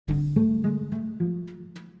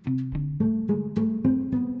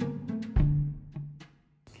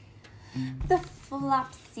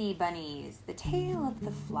Flopsy Bunnies, The Tale of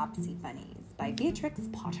the Flopsy Bunnies by Beatrix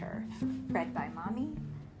Potter. Read by Mommy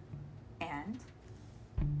and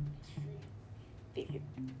Philip.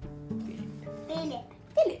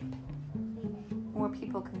 Philip. Or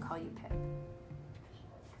people can call you Pip.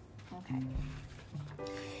 Okay.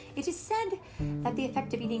 It is said that the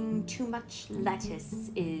effect of eating too much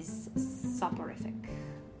lettuce is soporific.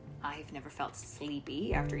 I've never felt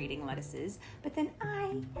sleepy after eating lettuces, but then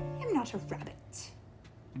I am not a rabbit.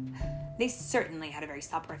 They certainly had a very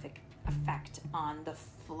soporific effect on the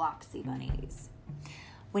Flopsy Bunnies.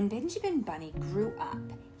 When Benjamin Bunny grew up,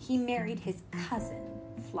 he married his cousin,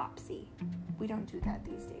 Flopsy. We don't do that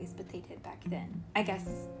these days, but they did back then. I guess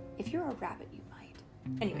if you're a rabbit, you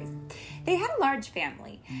might. Anyways, they had a large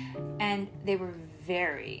family, and they were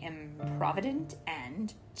very improvident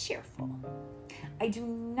and cheerful. I do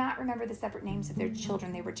not remember the separate names of their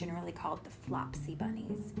children. They were generally called the Flopsy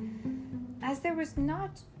Bunnies. As there was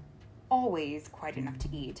not always quite enough to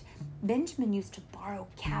eat, Benjamin used to borrow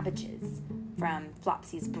cabbages from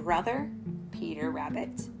Flopsy's brother, Peter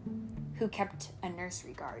Rabbit, who kept a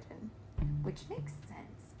nursery garden, which makes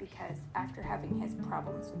sense because after having his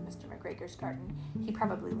problems with Mr. McGregor's garden, he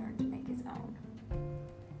probably learned to make his own.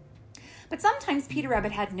 But sometimes Peter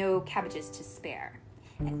Rabbit had no cabbages to spare.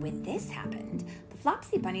 And when this happened, the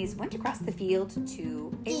Flopsy Bunnies went across the field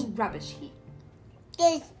to a rubbish heap.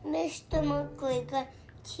 Does Mr. McGregor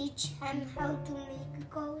teach him how to make a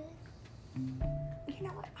garden? You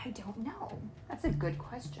know what? I don't know. That's a good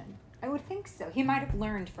question. I would think so. He might have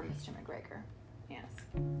learned from Mr. McGregor. Yes.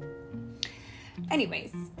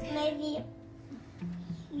 Anyways. Maybe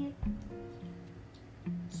you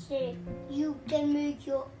say you can make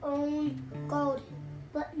your own garden,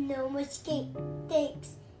 but no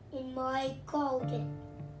mistakes in my garden.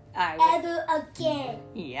 Ever again.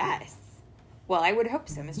 Yes. Well, I would hope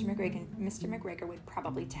so. Mr. McGregor would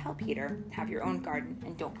probably tell Peter, have your own garden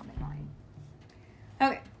and don't come in mine.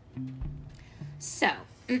 Okay. So.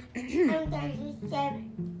 And then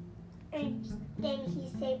he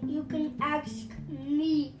said, you can ask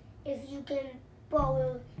me if you can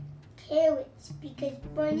borrow carrots because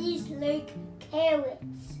bunnies like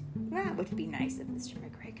carrots. That would be nice of Mr.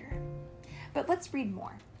 McGregor. But let's read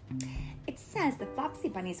more. It says the Flopsy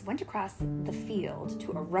Bunnies went across the field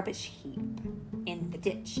to a rubbish heap in the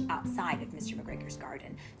ditch outside of Mr. McGregor's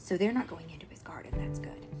garden. So they're not going into his garden. That's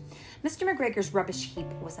good. Mr. McGregor's rubbish heap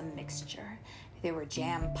was a mixture. There were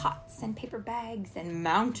jam pots and paper bags and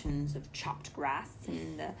mountains of chopped grass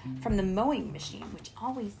from the mowing machine, which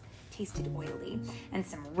always tasted oily, and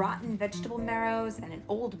some rotten vegetable marrows and an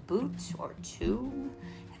old boot or two.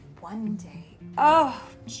 And one day, oh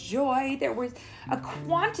joy, there was a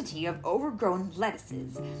quantity of overgrown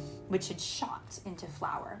lettuces which had shot into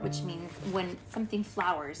flower, which means when something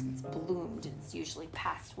flowers, it's bloomed, and it's usually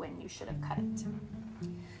past when you should have cut it.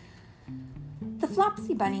 The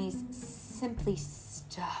Flopsy Bunnies simply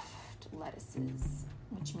stuffed lettuces,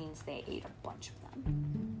 which means they ate a bunch of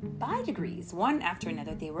them. By degrees, one after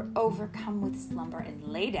another, they were overcome with slumber and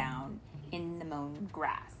lay down in the mown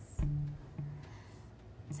grass.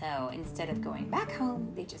 So instead of going back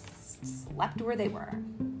home, they just slept where they were.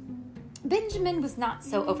 Benjamin was not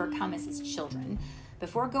so overcome as his children.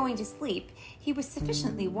 Before going to sleep, he was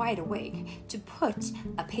sufficiently wide awake to put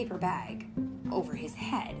a paper bag over his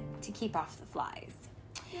head to keep off the flies.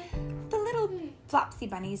 The little Flopsy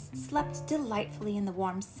Bunnies slept delightfully in the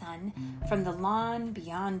warm sun. From the lawn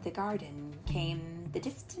beyond the garden came the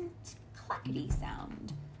distant clackety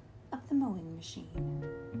sound of the mowing machine.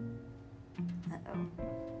 Uh-oh.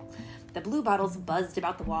 The blue bottles buzzed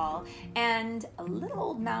about the wall, and a little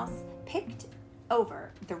old mouse picked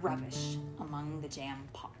over the rubbish among the jam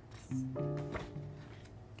pots.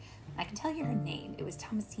 I can tell you her name. It was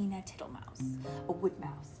Thomasina Tittlemouse, a wood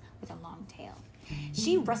mouse with a long tail.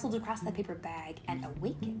 She rustled across the paper bag and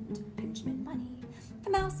awakened Benjamin Bunny. The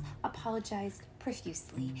mouse apologized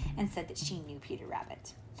profusely and said that she knew Peter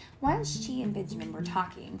Rabbit. While she and Benjamin were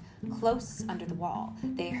talking, close under the wall,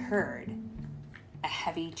 they heard a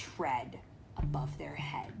heavy tread above their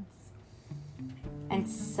heads. And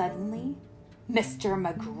suddenly, Mr.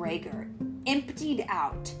 McGregor emptied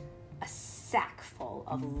out a sack full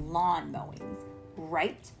of lawn mowings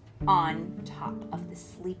right on top of the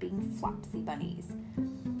sleeping Flopsy Bunnies.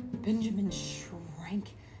 Benjamin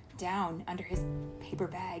shrank down under his paper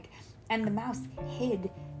bag, and the mouse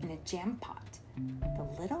hid in a jam pot.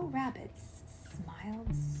 The little rabbits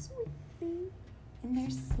smiled sweetly in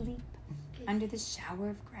their sleep under the shower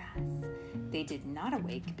of grass. They did not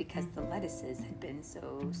awake because the lettuces had been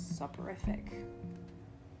so soporific.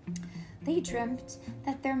 They dreamt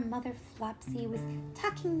that their mother Flopsy was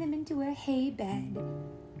tucking them into a hay bed.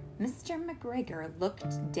 Mr. McGregor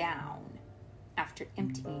looked down after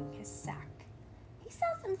emptying his sack. He saw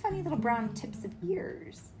some funny little brown tips of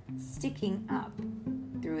ears sticking up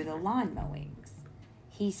through the lawn mowings.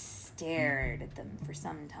 He stared at them for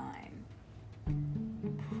some time.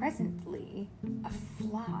 Presently, a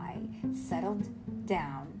fly settled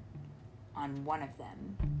down on one of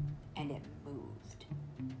them, and it moved.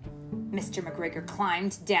 Mr. McGregor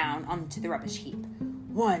climbed down onto the rubbish heap.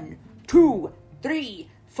 1, 2, 3,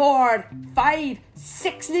 4, 5,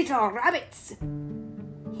 6 little rabbits,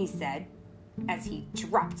 he said, as he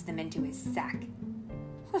dropped them into his sack.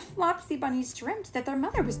 The Flopsy bunnies dreamt that their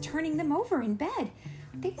mother was turning them over in bed.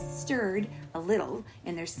 They stirred a little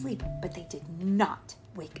in their sleep, but they did not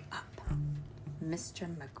wake up. Mr.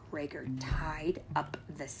 McGregor tied up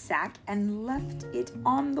the sack and left it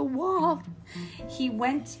on the wall. He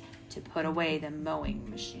went to put away the mowing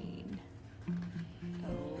machine.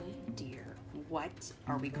 Oh dear, what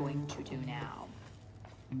are we going to do now?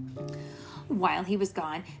 While he was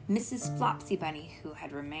gone, Mrs. Flopsy Bunny, who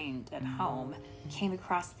had remained at home, came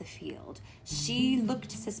across the field. She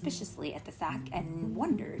looked suspiciously at the sack and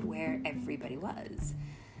wondered where everybody was.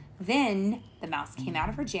 Then the mouse came out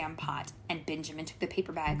of her jam pot, and Benjamin took the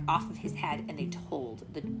paper bag off of his head, and they told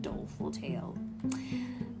the doleful tale.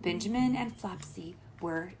 Benjamin and Flopsy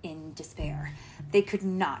were in despair. They could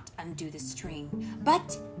not undo the string,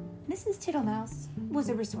 but Mrs. Tittlemouse was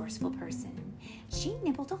a resourceful person. She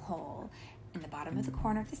nibbled a hole in the bottom of the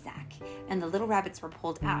corner of the sack, and the little rabbits were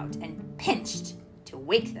pulled out and pinched to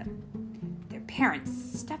wake them. Their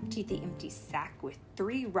parents stuffed the empty sack with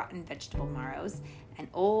 3 rotten vegetable marrows, an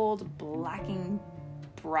old blacking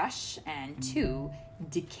brush, and 2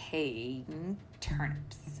 decaying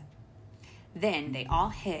turnips. Then they all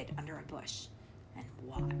hid under a bush and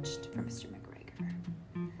watched for Mr. McGregor.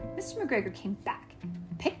 Mr. McGregor came back,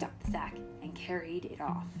 picked up the sack, and carried it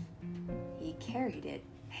off. He carried it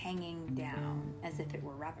hanging down as if it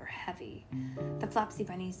were rather heavy. The Flopsy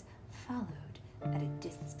Bunnies followed at a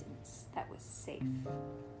distance that was safe.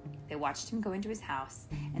 They watched him go into his house,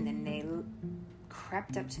 and then they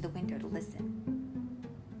crept up to the window to listen.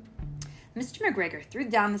 Mr. McGregor threw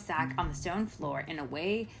down the sack on the stone floor in a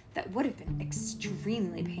way that would have been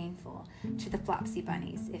extremely painful to the Flopsy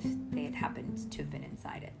Bunnies if they had happened to have been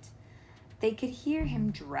inside it. They could hear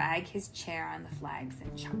him drag his chair on the flags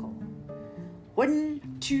and chuckle.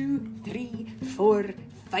 1, 2, 3, 4,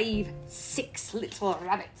 5, 6 little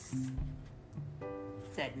rabbits,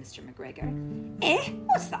 said Mr. McGregor.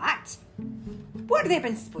 What's that? What have they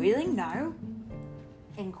been spoiling now?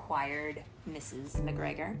 Inquired Mrs.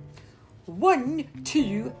 McGregor. 1,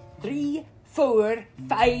 2, 3, 4,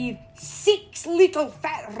 5, 6 little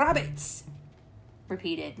fat rabbits,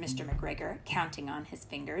 repeated Mr. McGregor, counting on his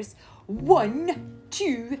fingers. 1,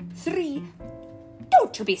 2, 3.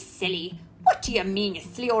 Don't you be silly. What do you mean, you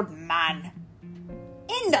silly old man?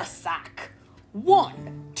 In the sack.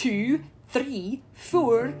 1, 2, 3,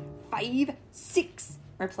 4, 5, 6,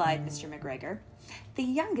 replied Mr. McGregor. The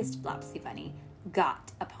youngest Flopsy Bunny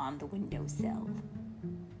got upon the windowsill.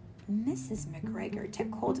 Mrs. McGregor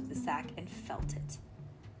took hold of the sack and felt it.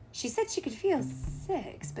 She said she could feel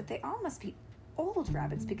 6, but they all must be old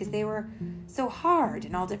rabbits because they were so hard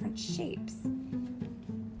in all different shapes.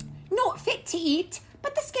 Not fit to eat,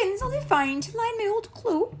 but the skins will do fine to line my old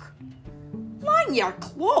cloak. Line your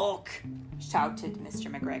cloak, shouted Mr.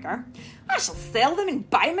 McGregor. I shall sell them and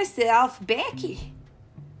buy myself Becky.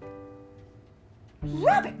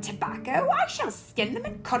 Rabbit tobacco, I shall skin them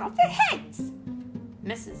and cut off their heads.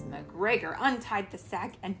 Mrs. McGregor untied the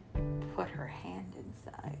sack and put her hand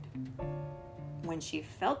inside. When she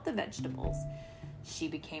felt the vegetables, she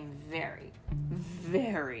became very,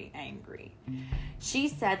 very angry. She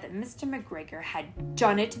said that Mr. McGregor had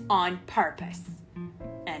done it on purpose.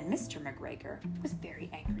 And Mr. McGregor was very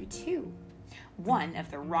angry too. One of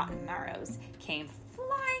the rotten marrows came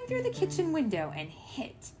flying through the kitchen window and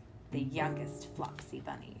hit the youngest Flopsy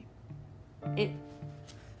Bunny. It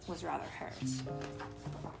was rather hurt.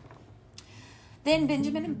 Then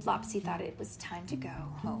Benjamin and Flopsy thought it was time to go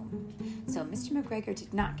home. So Mr. McGregor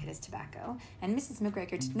did not get his tobacco, and Mrs.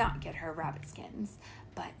 McGregor did not get her rabbit skins.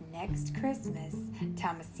 But next Christmas,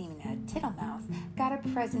 Thomasina Tittlemouse got a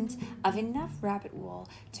present of enough rabbit wool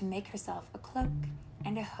to make herself a cloak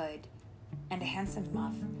and a hood and a handsome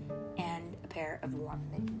muff and a pair of warm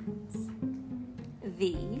mittens.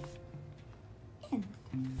 The end.